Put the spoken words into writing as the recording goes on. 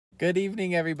Good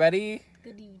evening, everybody.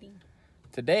 Good evening.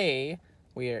 Today,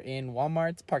 we are in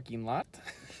Walmart's parking lot.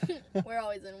 We're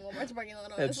always in Walmart's parking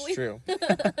lot, honestly. That's true.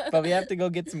 But we have to go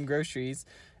get some groceries.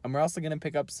 And we're also going to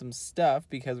pick up some stuff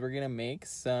because we're going to make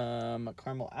some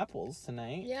caramel apples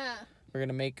tonight. Yeah. We're going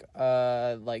to make,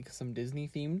 like, some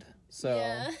Disney-themed. So,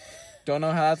 yeah. Don't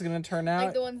know how that's going to turn out.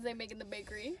 Like the ones they make in the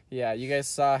bakery. Yeah, you guys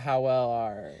saw how well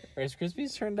our Rice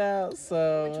Krispies turned out.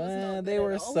 So, they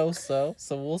were so-so.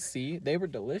 So, we'll see. They were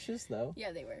delicious, though.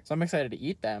 Yeah, they were. So, I'm excited to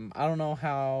eat them. I don't know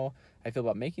how I feel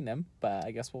about making them, but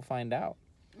I guess we'll find out.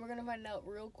 We're going to find out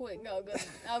real quick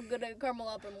how good at caramel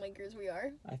apple makers we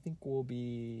are. I think we'll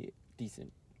be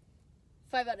decent.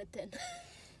 5 out of 10.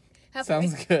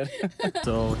 Sounds good.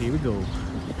 So, here we go.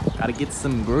 Gotta get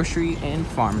some grocery and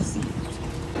pharmacy.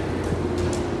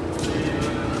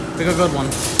 Pick a good one.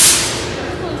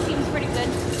 This one seems pretty good.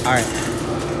 Alright.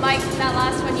 Like that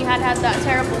last one, you had that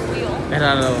terrible wheel. It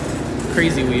had a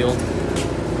crazy wheel.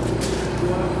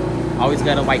 Always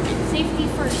gotta wipe it. Safety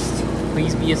first.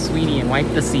 Please be a sweetie and wipe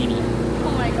the seedy.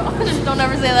 Oh my gosh, don't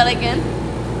ever say that again.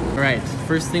 Alright,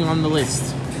 first thing on the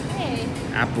list. Hey.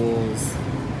 Apples.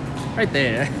 Right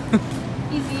there.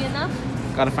 Easy enough.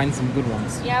 Gotta find some good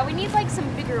ones. Yeah, we need like some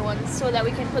bigger ones so that we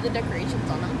can put the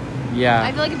decorations on them. Yeah.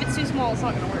 I feel like if it's too small, it's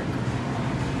not gonna work.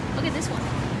 Look at this one.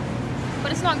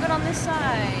 But it's not good on this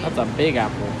side. That's a big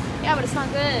apple. Yeah, but it's not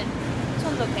good. This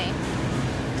one's okay.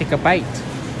 Take a bite.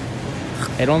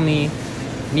 It only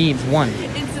needs one.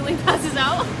 It instantly passes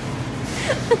out.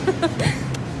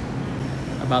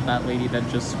 About that lady that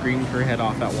just screamed her head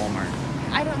off at Walmart.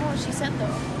 I don't know what she said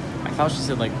though. I thought she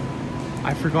said like,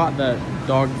 I forgot the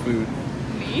dog food.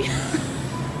 Me?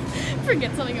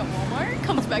 Forget something at Walmart?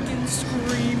 Comes back in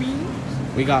screaming.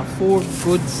 We got 4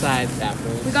 good-sized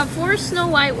apples. We got 4 Snow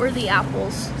White worthy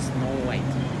apples. Snow White.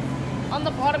 On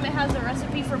the bottom it has a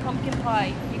recipe for pumpkin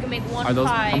pie. You can make one pie. Are those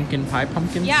pumpkin pie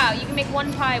pumpkins? Yeah, you can make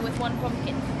one pie with one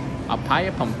pumpkin. A pie,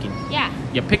 a pumpkin. Yeah.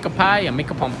 You pick a pie, you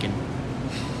make a pumpkin.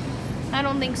 I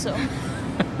don't think so.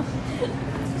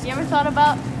 You ever thought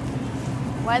about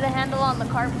why the handle on the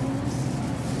car moves?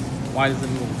 Why does it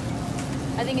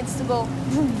move? I think it's to go.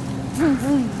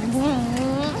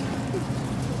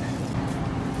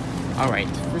 Alright,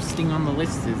 first thing on the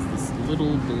list is this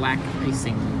little black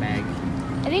icing bag.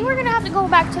 I think we're gonna have to go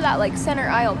back to that like center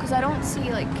aisle because I don't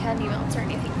see like candy melts or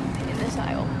anything in this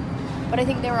aisle. But I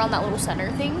think they were on that little center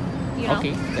thing, you know?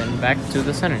 Okay, then back to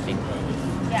the center thing.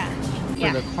 Yeah.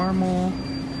 For the caramel.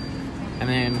 And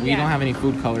then we don't have any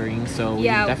food coloring, so we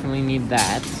definitely need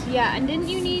that. Yeah, and didn't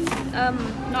you need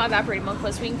not evaporated milk,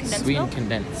 but sweetened condensed milk? Sweetened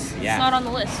condensed, yeah. It's not on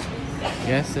the list.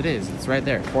 Yes, it is. It's right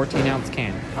there. 14-ounce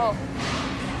can. Oh.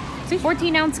 See?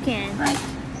 14-ounce can. Right.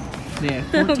 Yeah,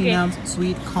 14-ounce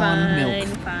sweet corn milk.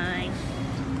 Fine.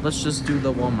 Let's just do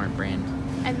the Walmart brand.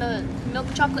 And the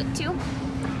milk chocolate too?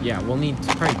 Yeah, we'll need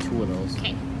probably 2 of those.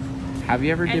 Okay. Have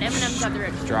you ever dipped M&M's got the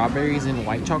red. strawberries in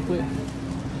white chocolate?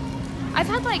 I've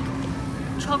had like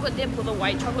chocolate dip with a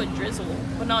white chocolate drizzle,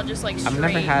 but not just like straight I've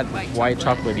never had white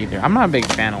chocolate either. I'm not a big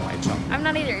fan of white chocolate. I'm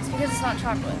not either. It's because it's not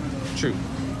chocolate. True.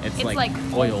 It's like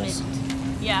oils.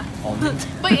 Almond. Yeah. Almond.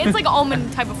 But it's like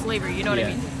almond type of flavor, you know what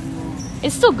I mean?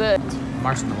 It's still good.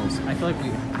 Marshmallows. I feel like we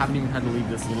haven't even had to leave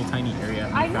this little tiny area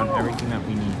and we found everything that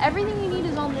we need. Everything you need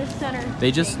is on this center.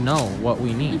 They just know what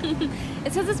we need.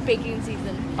 It says it's baking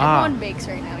season. Everyone bakes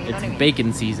right now, you know what I mean? It's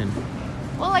bacon season.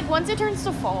 Well, like once it turns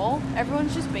to fall,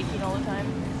 everyone's just baking all the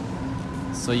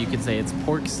time. So you could say it's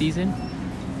pork season?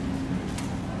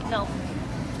 No.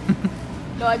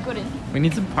 No, I couldn't. We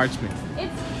need some parchment.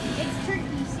 It's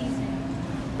turkey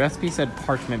season. Recipe said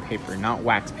parchment paper, not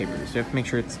wax paper. So you have to make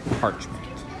sure it's parchment.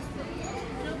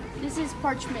 This is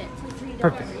parchment for $3.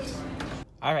 Perfect.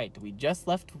 Alright, we just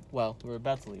left, well, we're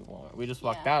about to leave Walmart. We just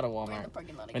walked out of Walmart. We're in the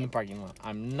parking lot again. We're in the parking lot.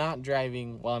 I'm not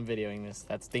driving while I'm videoing this.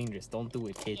 That's dangerous. Don't do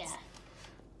it, kids.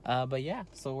 Yeah. But yeah,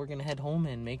 so we're gonna head home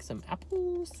and make some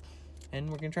apples. And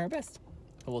we're gonna try our best.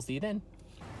 So we'll see you then.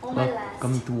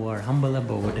 Welcome to our humble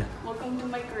abode. Welcome to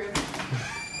my crib.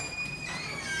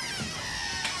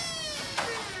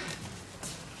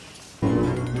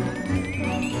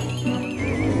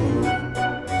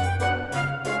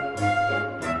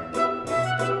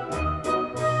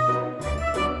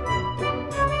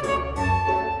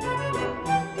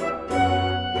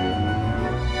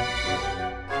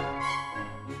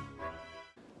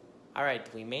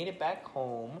 Alright, we made it back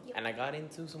home and I got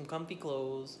into some comfy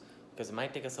clothes because it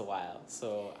might take us a while.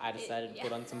 So I decided to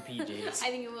put on some PJs. I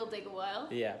think it will take a while.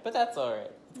 Yeah, but that's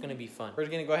alright. It's going to be fun. We're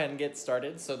going to go ahead and get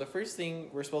started. So the first thing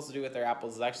we're supposed to do with our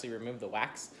apples is actually remove the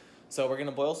wax. So we're going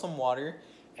to boil some water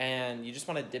and you just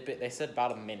want to dip it. They said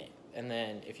about a minute. and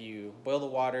then if you boil the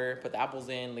water, put the apples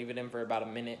in, leave it in for about a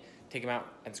minute, take them out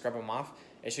and scrub them off,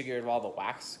 it should get rid of all the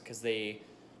wax, because they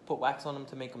put wax on them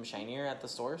to make them shinier at the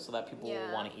store so that people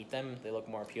will want to eat them. They look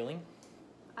more appealing.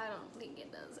 I don't think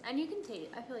it does. And you can taste,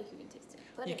 I feel like you can taste it.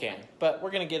 But you can, but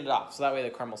we're going to get it off so that way the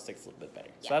caramel sticks a little bit better.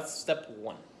 Yeah. So that's step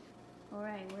 1. All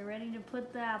right, we're ready to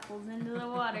put the apples into the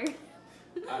water.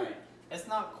 All right. It's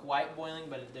not quite boiling,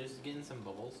 but there's getting some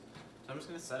bubbles. So I'm just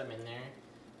going to set them in there.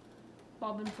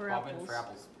 Bobbing for apples. Bobbing for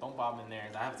apples. Don't bob in there.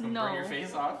 That's going to burn your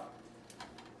face off.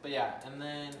 But yeah, and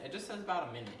then it just says about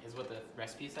a minute is what the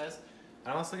recipe says.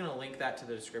 I'm also going to link that to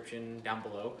the description down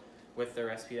below with the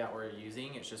recipe that we're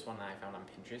using. It's just one that I found on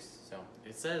Pinterest. So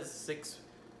it says 6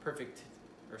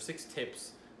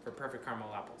 tips for perfect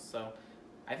caramel apples. So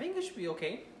I think it should be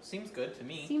okay. Seems good to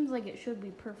me. Seems like it should be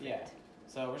perfect. Yeah.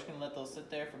 So we're just going to let those sit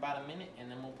there for about a minute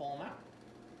and then we'll pull them out.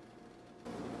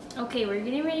 Okay, we're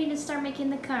getting ready to start making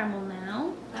the caramel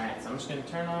now. Alright, so I'm just going to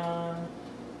turn on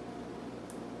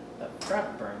the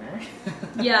front burner.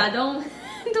 Yeah, don't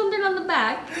turn on the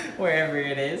back. Wherever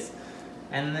it is.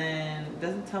 And then it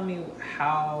doesn't tell me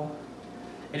how.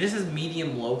 It just says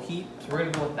medium low heat, so we're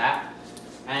going to go with that.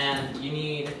 And you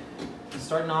need,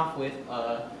 starting off with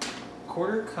a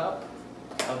 1/4 cup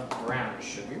of brown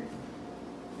sugar.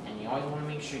 And you always want to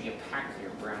make sure you pack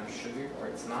your brown sugar or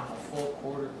it's not a full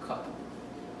 1/4 cup.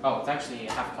 Oh, it's actually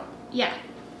a 1/2 cup. Yeah.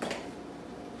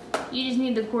 You just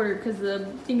need the 1/4 because the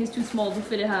thing is too small to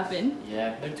fit a half in.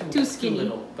 Yeah, they're too skinny. Too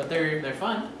little, but they're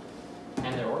fun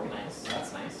and they're organized, so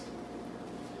that's nice.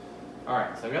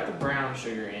 Alright, so I got the brown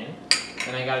sugar in.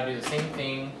 Then I gotta do the same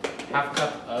thing, 1/2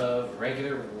 cup of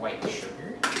regular white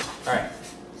sugar. Alright,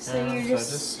 so you're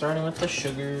just starting with the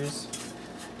sugars.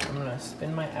 I'm gonna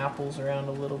spin my apples around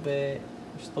a little bit.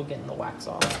 I'm still getting the wax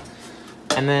off.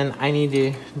 And then I need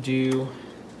to do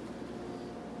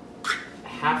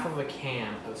 1/2 of a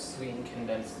can of sweetened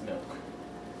condensed milk.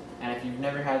 And if you've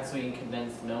never had sweetened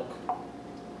condensed milk,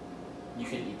 you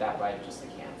could eat that by just a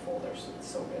can full. It's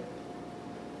so good.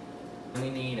 And we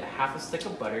need 1/2 stick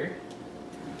of butter.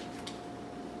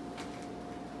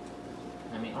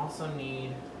 And we also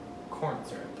need corn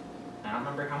syrup. I don't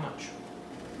remember how much.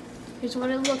 Here's what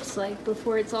it looks like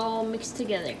before it's all mixed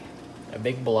together. A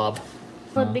big blob.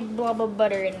 Put a big blob of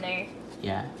butter in there.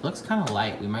 Yeah, it looks kind of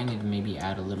light. We might need to maybe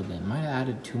add a little bit. Might have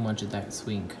added too much of that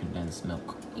sweet condensed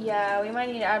milk. Yeah, we might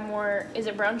need to add more. Is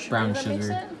it brown sugar? Brown that sugar. Makes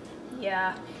it?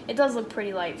 Yeah, it does look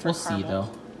pretty light for caramel. We'll see though.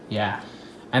 Yeah.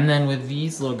 And then with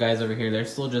these little guys over here, they're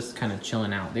still just kind of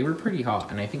chilling out. They were pretty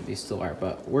hot, and I think they still are,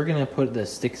 but we're gonna put the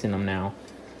sticks in them now.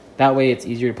 That way it's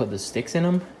easier to put the sticks in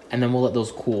them, and then we'll let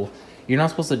those cool. You're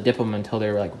not supposed to dip them until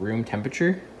they're like room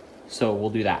temperature, so we'll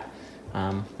do that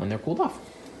when they're cooled off.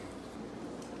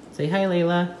 Say hi,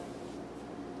 Layla.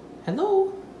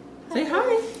 Hello. Say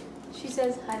hi. She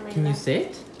says hi, Layla. Can you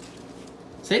sit?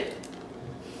 Sit.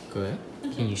 Good.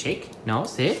 Can you shake? No,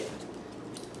 sit.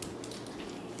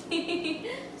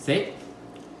 Sit.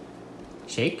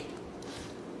 Shake.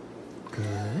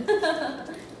 Good.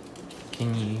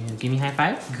 Can you give me a high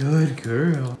five? Good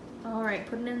girl. All right,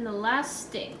 putting in the last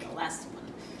stick. The last one.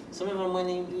 Some of them went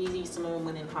in easy, some of them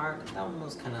went in hard. That one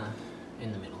was kind of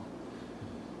in the middle.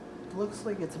 Looks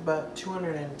like it's about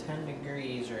 210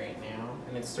 degrees right now,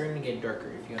 and it's starting to get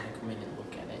darker if you want to come in and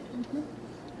look at it.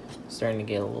 Starting to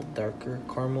get a little darker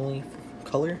caramely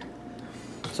color.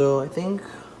 So I think,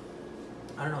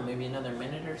 I don't know, maybe another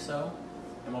minute or so,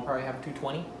 and we'll probably have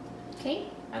 220. Okay.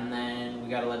 And then we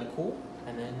gotta let it cool,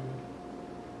 and then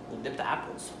we'll dip the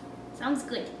apples. Sounds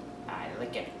good. I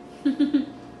like it.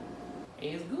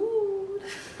 It's good.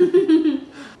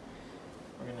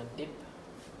 We're gonna dip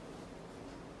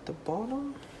the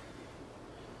bottom.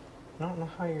 I don't know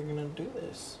how you're gonna do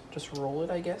this. Just roll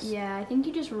it, I guess? Yeah, I think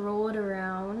you just roll it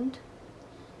around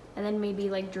and then maybe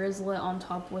like drizzle it on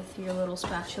top with your little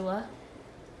spatula.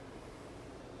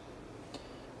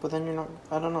 But then you're not,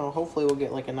 I don't know, hopefully we'll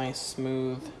get like a nice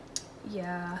smooth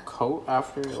coat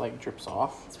after it like drips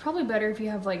off. It's probably better if you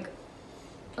have like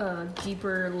a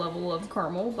deeper level of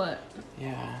caramel, but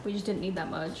yeah, we just didn't need that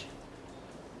much.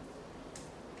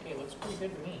 Hey, it looks pretty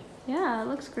good to me. Yeah, it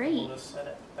looks great. We'll just set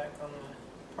it back on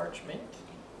the parchment.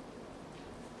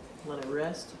 Let it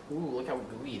rest. Ooh, look how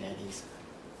gooey that is.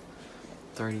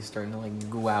 It's already starting to like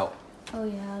goo out. Oh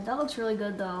yeah, that looks really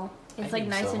good though. It's like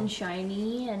nice and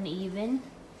shiny and even.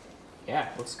 Yeah,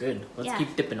 looks good. Let's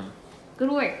keep dipping them.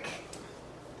 Good work.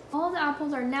 All the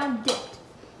apples are now dipped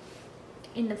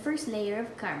in the first layer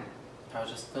of caramel. I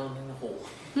was just filling in the hole.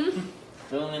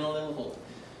 Filling in a little hole.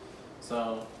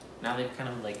 So now they've kind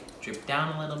of like dripped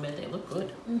down a little bit. They look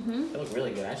good. They look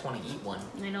really good. I just want to eat one.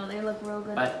 I know, they look real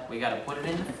good. But we got to put it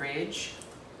in the fridge.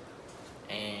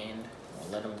 and we'll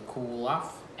let them cool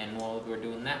off. And while we're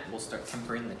doing that, we'll start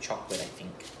tempering the chocolate, I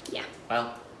think. Yeah.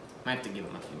 Well, might have to give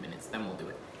them a few minutes, then we'll do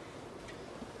it.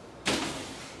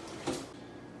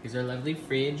 Here's our lovely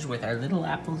fridge with our little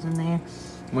apples in there.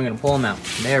 We're gonna pull them out.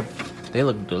 They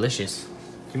look delicious.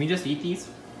 Can we just eat these?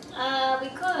 We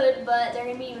could, but they're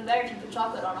gonna be even better if you put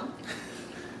chocolate on them.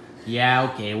 Yeah,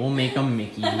 okay, we'll make them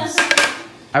Mickeys.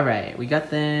 All right, we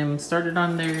got them started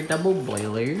on their double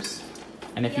boilers.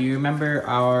 And if you remember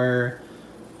our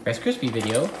Rice Krispie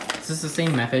video, this is the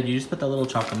same method. You just put the little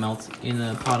chocolate melt in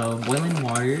a pot of boiling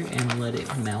water and let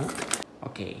it melt.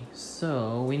 Okay,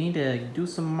 so we need to do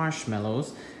some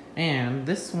marshmallows. And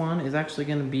this one is actually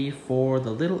gonna be for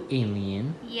the little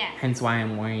alien. Yeah. Hence why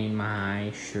I'm wearing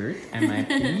my shirt and my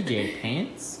PJ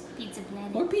pants. Pizza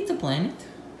Planet. Or Pizza Planet.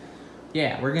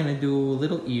 Yeah, we're gonna do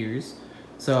little ears.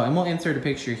 So, and we'll insert a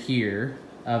picture here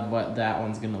of what that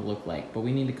one's gonna look like. But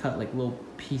we need to cut like little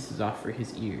pieces off for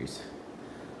his ears.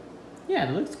 Yeah,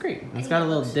 it looks great. It's got a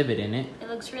little divot in it. It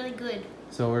looks really good.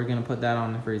 So we're gonna put that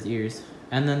on for his ears.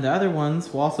 And then the other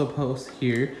ones we'll also post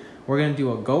here. We're gonna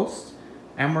do a ghost.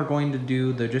 And we're going to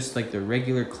do just like the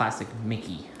regular classic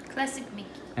Mickey. Classic Mickey.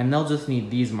 And they'll just need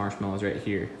these marshmallows right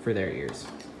here for their ears.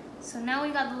 So now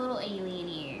we got the little alien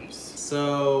ears.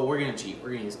 So we're gonna cheat.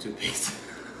 We're gonna use toothpaste.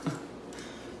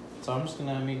 So I'm just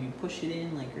gonna maybe push it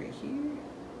in like right here.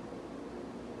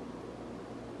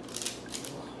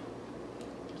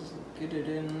 Just get it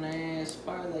in as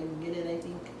far as I can get it, I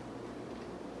think.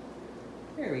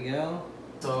 There we go.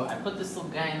 So I put this little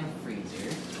guy in the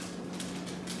freezer.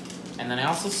 And then I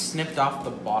also snipped off the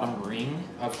bottom ring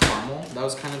of caramel. That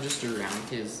was kind of just around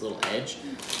his little edge.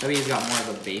 That way he's got more of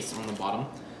a base on the bottom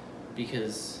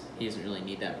because he doesn't really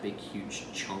need that big, huge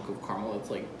chunk of caramel that's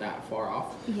like that far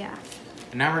off. Yeah.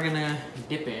 And now we're gonna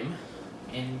dip him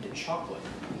into chocolate.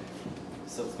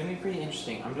 So it's gonna be pretty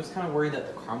interesting. I'm just kind of worried that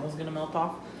the caramel's gonna melt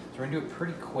off. So we're gonna do it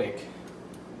pretty quick.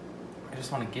 I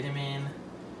just wanna get him in,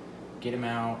 get him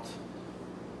out,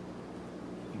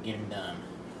 and get him done.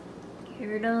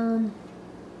 You're done.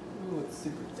 Ooh, it's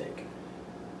super thick.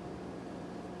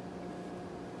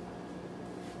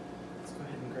 Let's go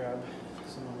ahead and grab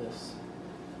some of this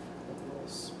little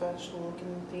spatula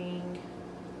looking thing.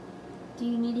 Do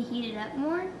you need to heat it up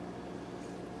more?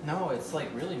 No, it's like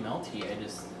really melty.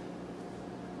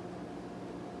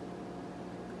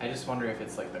 I just wonder if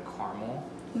it's like the caramel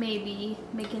Maybe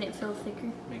making it feel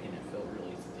thicker. making it feel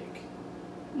really thick.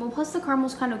 Well, plus the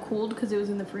caramel's kind of cooled because it was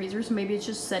in the freezer, so maybe it's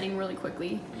just setting really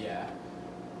quickly. Yeah.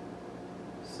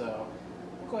 So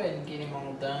we'll go ahead and get him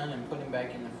all done and put him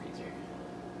back in the freezer.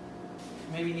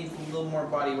 Maybe needs a little more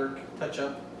body work, touch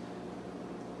up.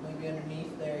 Maybe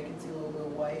underneath there you can see a little bit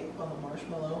of white on the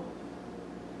marshmallow.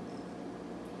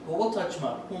 Well, we'll touch him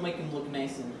up. We'll make him look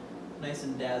nice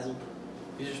and dazzled.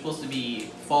 These are supposed to be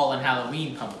fall and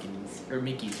Halloween pumpkins or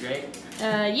Mickeys, right?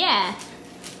 Yeah.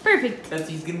 Perfect.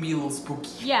 He's gonna be a little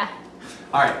spooky. Yeah.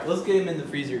 All right, let's get him in the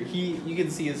freezer. You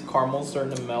can see his caramel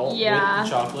starting to melt with the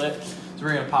chocolate. So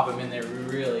we're gonna pop him in there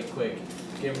really quick.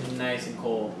 Get him nice and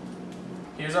cold.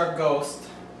 Here's our ghost.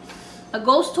 A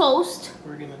ghost toast.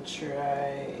 We're gonna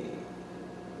try.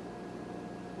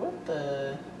 What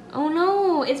the? Oh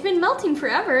no, it's been melting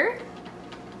forever.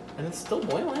 And it's still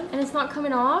boiling. And it's not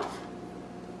coming off.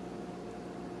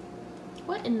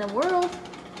 What in the world?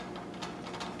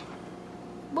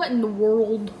 What in the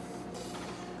world?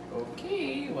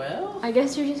 Okay, well. I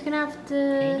guess you're just gonna have to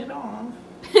paint it on.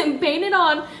 paint it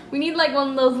on. We need like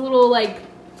one of those little like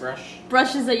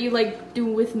brushes that you like do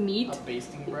with meat. A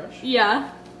basting brush?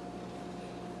 Yeah.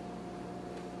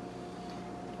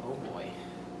 Oh boy.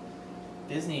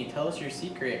 Disney, tell us your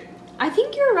secret. I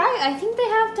think you're right. I think they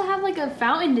have to have like a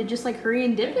fountain to just like hurry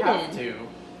and dip it in. They have to.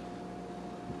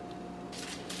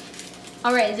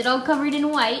 Alright, is it all covered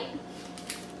in white?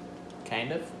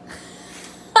 Kind of.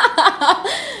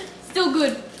 Still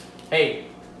good. Hey,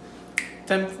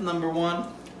 attempt number 1,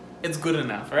 it's good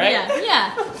enough, right? Yeah,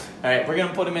 yeah. Alright, we're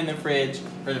gonna put him in the fridge,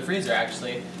 or the freezer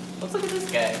actually. Let's look at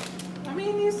this guy. I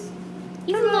mean, he's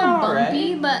a little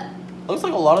bumpy, right. but looks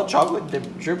like a lot of chocolate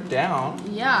dripped down.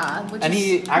 yeah, and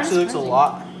he actually looks a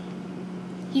lot.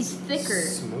 He's thicker.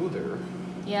 Smoother.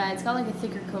 Yeah, it's got like a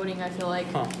thicker coating, I feel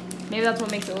like. Huh. Maybe that's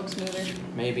what makes it look smoother.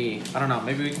 Maybe. I don't know.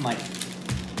 Maybe we can like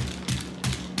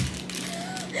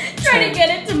try to get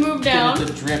it to move down. Get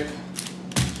it to drip.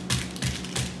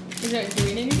 Is it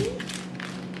doing anything?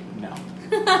 No.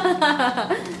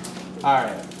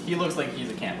 Alright. He looks like he's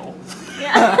a candle.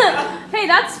 Yeah. Hey,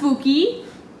 that's spooky.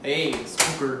 Hey,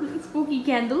 spooker. Spooky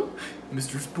candle.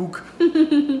 Mr. Spook.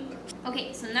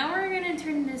 Okay, so now we're gonna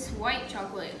turn this white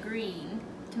chocolate green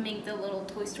to make the little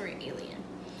Toy Story alien.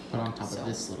 Put on top of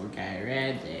this little guy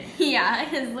right there. Yeah,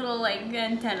 his little like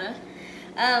antenna.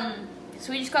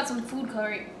 So we just got some food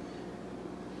coloring.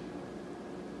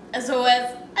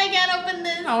 SOS, I can't open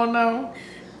this. Oh no.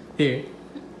 Here.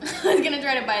 I was gonna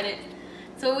try to bite it.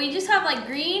 So we just have like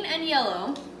green and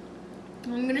yellow.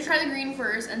 I'm gonna try the green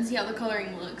first and see how the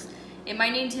coloring looks. It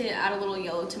might need to add a little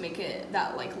yellow to make it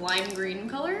that like lime green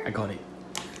color. I got it.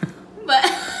 But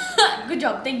good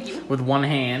job, thank you. With one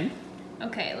hand.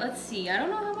 Okay, let's see. I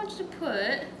don't know how much to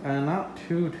put. Not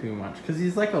too much, because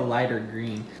he's like a lighter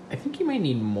green. I think you might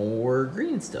need more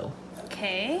green still.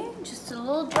 Okay, just a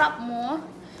little drop more.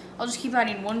 I'll just keep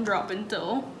adding one drop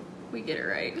until we get it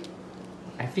right.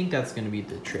 I think that's gonna be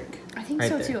the trick. I think right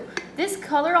so there. too. This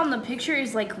color on the picture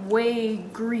is like way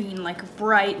green, like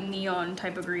bright neon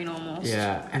type of green almost.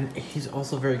 Yeah, and he's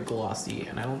also very glossy,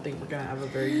 and I don't think we're gonna have a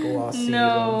very glossy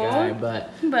No. little guy,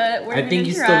 but we're I think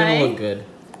he's still gonna look good.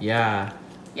 Yeah.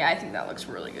 Yeah, I think that looks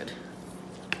really good.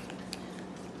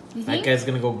 You That think? guy's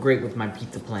gonna go great with my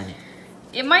pizza planet.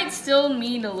 It might still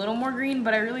need a little more green,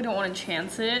 but I really don't want to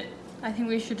chance it. I think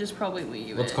we should just probably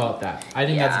leave Let's it. call it that. I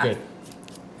think Yeah. that's good.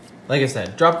 Like I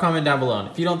said, drop a comment down below.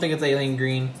 If you don't think it's alien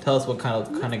green, tell us what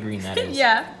kind of green that is.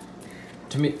 Yeah.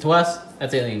 To us,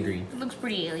 that's alien green. It looks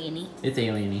pretty alien-y. It's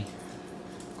alien-y.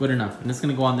 Good enough. And it's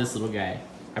gonna go on this little guy.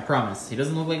 I promise. He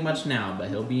doesn't look like much now, but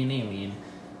he'll be an alien.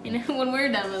 You know, when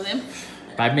we're done with him.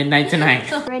 By midnight tonight.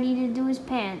 Ready to do his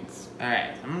pants.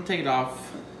 Alright, I'm gonna take it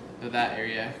off of that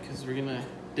area because we're gonna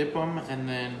dip him and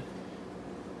then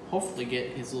hopefully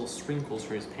get his little sprinkles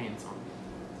for his pants on.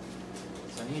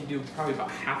 So I need to do probably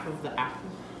about half of the apple.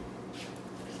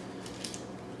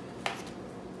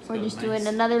 We're So just nice doing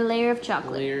another layer of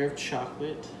chocolate. layer of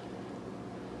chocolate.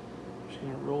 Just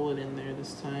gonna roll it in there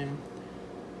this time.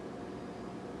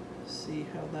 See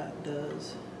how that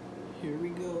does. Here we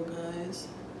go, guys.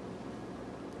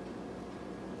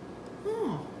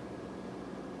 Oh.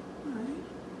 Alright.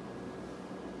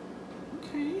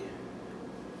 Okay.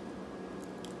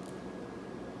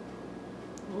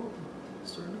 Oh,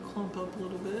 starting to clump up a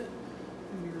little bit.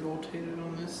 Maybe rotate it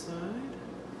on this side.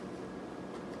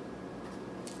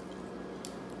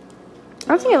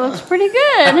 I think it looks pretty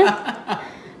good.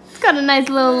 It's got a nice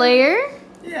little layer.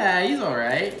 Yeah, he's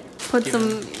alright. Put Give some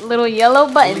him little yellow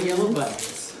buttons. little yellow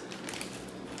buttons.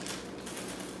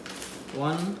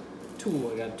 1,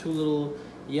 2. I got 2 little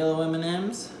yellow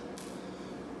M&Ms.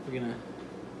 We're gonna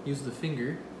use the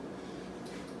finger.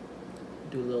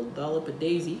 Do a little dollop of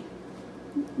daisy.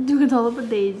 Do a dollop of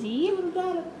daisy. Do a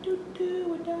dollop, do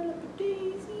a dollop of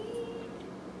daisy.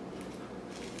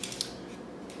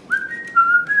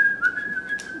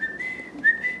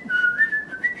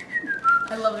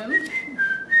 I love him.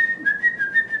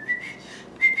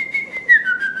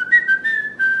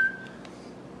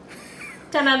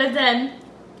 Ten out of 10.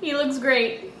 He looks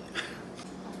great.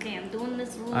 Okay, I'm doing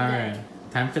this little Alright,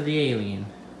 time for the alien.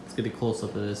 Let's get a close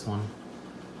up of this one.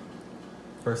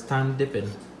 First time dipping.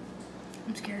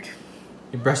 I'm scared.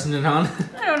 You brushing it on?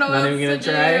 I don't know Not what even to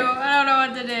gonna try? do. I don't know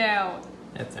what to do.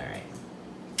 That's alright.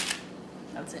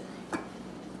 That's it.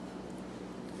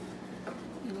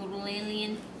 You little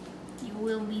alien, you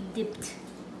will be dipped.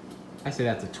 I say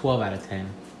that's a 12 out of 10.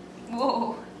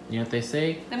 Whoa. You know what they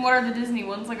say? Then what are the Disney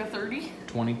ones? Like a 30?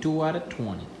 22 out of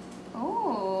 20.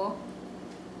 Oh.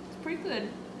 It's pretty good.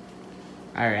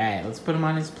 Alright, let's put him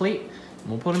on his plate. And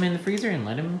we'll put him in the freezer and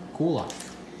let him cool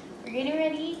off. We're getting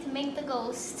ready to make the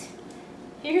ghost.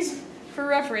 Here's, for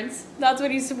reference, that's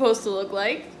what he's supposed to look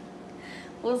like.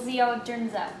 We'll see how it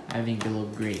turns out. I think it'll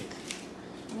look great.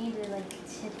 I need to like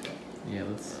tip it. Yeah,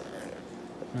 I'm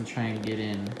gonna try and get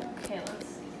in Okay,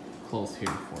 let's. close here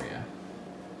for you.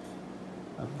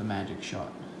 Of the magic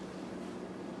shot.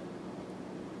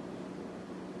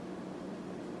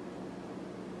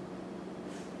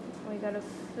 We gotta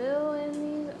fill in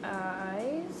these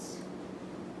eyes.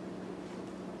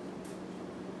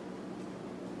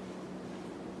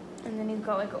 And then he's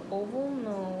got like an oval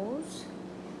nose.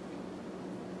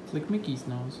 It's like Mickey's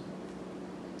nose.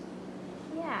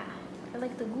 Yeah, I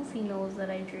like the goofy nose that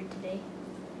I drew today.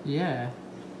 Yeah.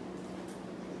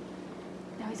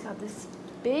 Now he's got this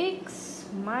big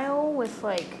smile with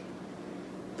like,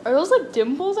 are those like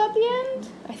dimples at the end?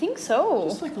 I think so.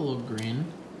 Just like a little grin.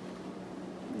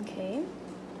 Okay.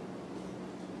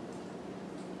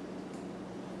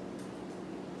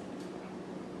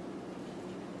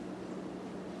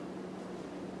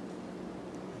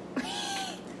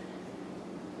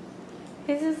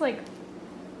 His is like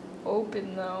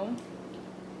open though.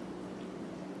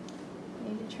 I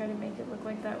need to try to make it look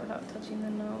like that without touching the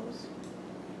nose.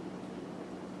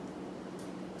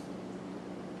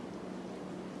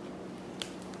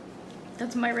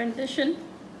 That's my rendition.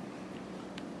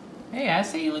 Hey, I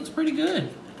say he looks pretty good.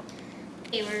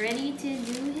 Okay, we're ready to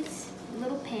do his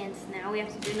little pants now. We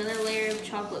have to do another layer of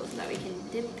chocolate so that we can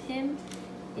dip him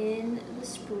in the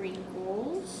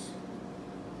sprinkles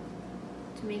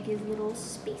to make his little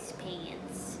space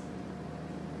pants.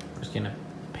 We're just gonna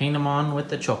paint him on with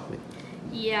the chocolate.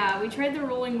 Yeah, we tried the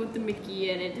rolling with the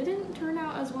Mickey and it didn't turn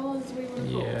out as well as we would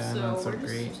have hoped. Yeah, So not so we're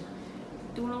great. just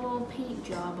doing a little paint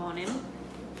job on him.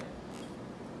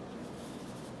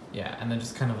 Yeah, and then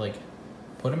just kind of like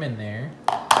put him in there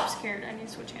I'm scared. I need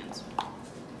to switch hands.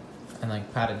 and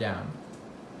like pat it down.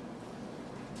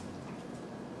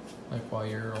 Like while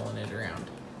you're rolling it around.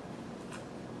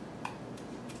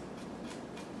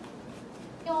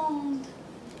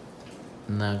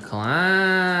 The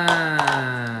clown.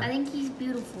 I think he's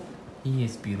beautiful. He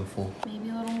is beautiful. Maybe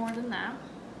a little more than that.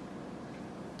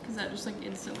 Because that just like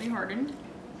instantly hardened.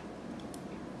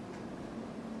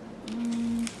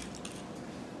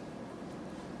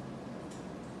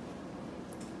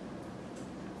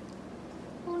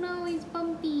 Oh no, he's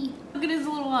bumpy. Look at his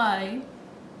little eye.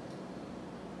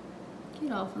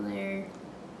 Get off of there.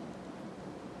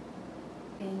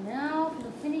 Okay, now for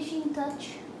the finishing touch.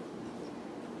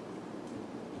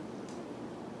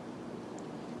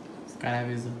 He's gotta have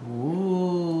his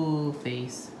ooh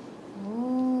face.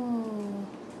 Ooh.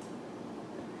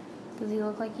 Does he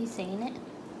look like he's saying it?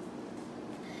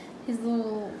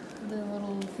 The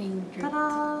little thing dripped.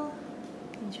 Ta-da!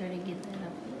 Let me try to get that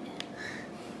up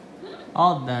there.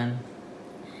 All done.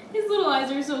 His little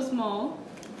eyes are so small.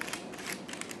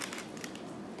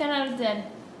 10 out of 10.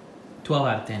 12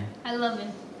 out of 10. I love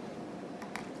him.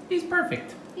 He's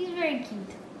perfect. He's very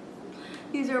cute.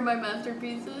 These are my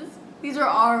masterpieces. These are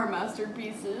our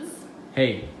masterpieces.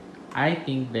 Hey, I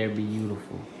think they're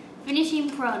beautiful. Finishing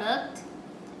product.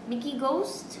 Mickey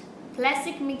Ghost.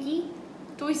 Classic Mickey.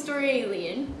 Toy Story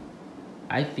Alien.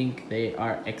 I think they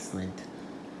are excellent.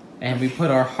 And we put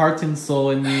our heart and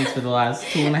soul in these for the last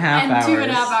 2.5 hours.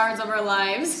 And 2.5 hours of our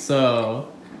lives.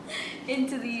 So,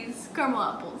 Into these caramel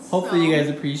apples. hopefully you guys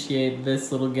appreciate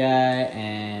this little guy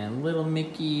and little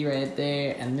Mickey right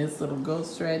there and this little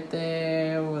ghost right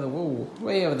there. Whoa,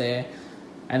 way over there.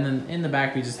 And then in the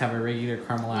back we just have a regular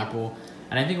caramel apple.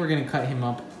 And I think we're going to cut him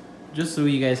up just so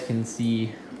you guys can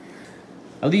see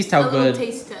at least how good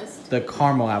taste test. the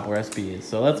caramel apple recipe is.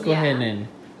 So let's go ahead and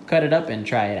cut it up and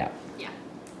try it out. Yeah.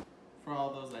 For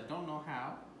all those that don't know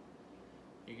how,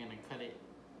 you're gonna cut it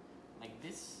like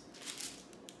this.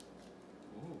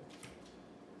 Ooh.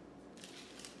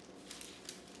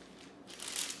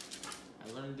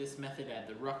 I learned this method at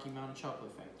the Rocky Mountain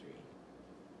Chocolate Factory.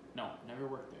 No, never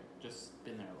worked there, just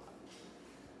been there a lot.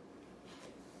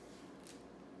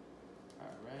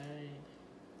 Alright.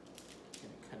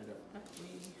 Gonna cut it up that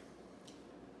way.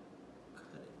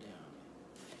 Cut it down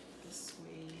this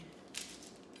way.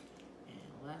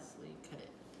 And lastly, cut it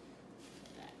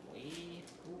that way.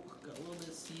 Ooh, got a little bit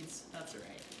of seeds. That's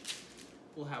alright.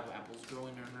 We'll have apples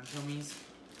growing on our tummies.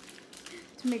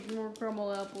 To make more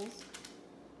caramel apples.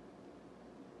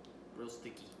 Real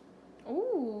sticky.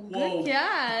 Ooh, Whoa. good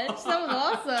catch. That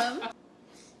was awesome.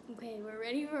 Okay, we're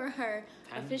ready for our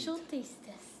official taste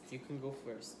test. You can go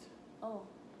first. Oh,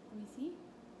 let me see.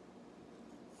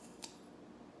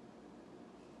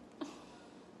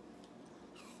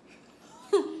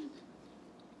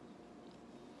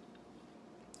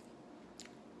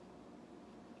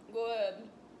 Go ahead.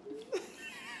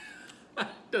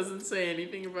 Doesn't say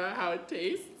anything about how it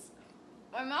tastes.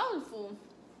 My mouth is full.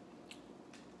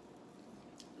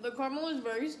 The caramel is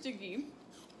very sticky,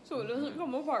 so it doesn't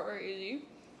come apart very easy.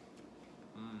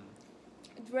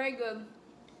 It's very good.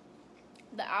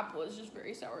 The apple is just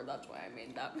very sour. That's why I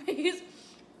made that face.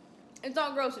 It's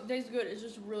not gross. It tastes good. It's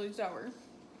just really sour.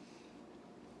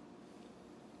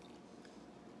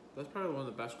 That's probably one of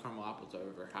the best caramel apples I've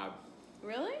ever had.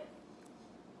 Really?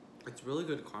 It's really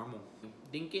good caramel.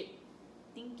 Dink it.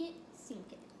 Think it, sink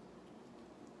it.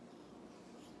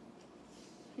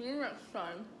 See you next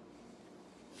time.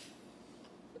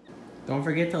 Don't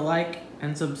forget to like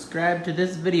and subscribe to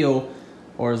this video,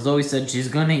 or Zoe said she's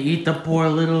gonna eat the poor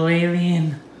little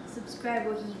alien. Subscribe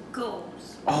where he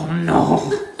goes. Oh no!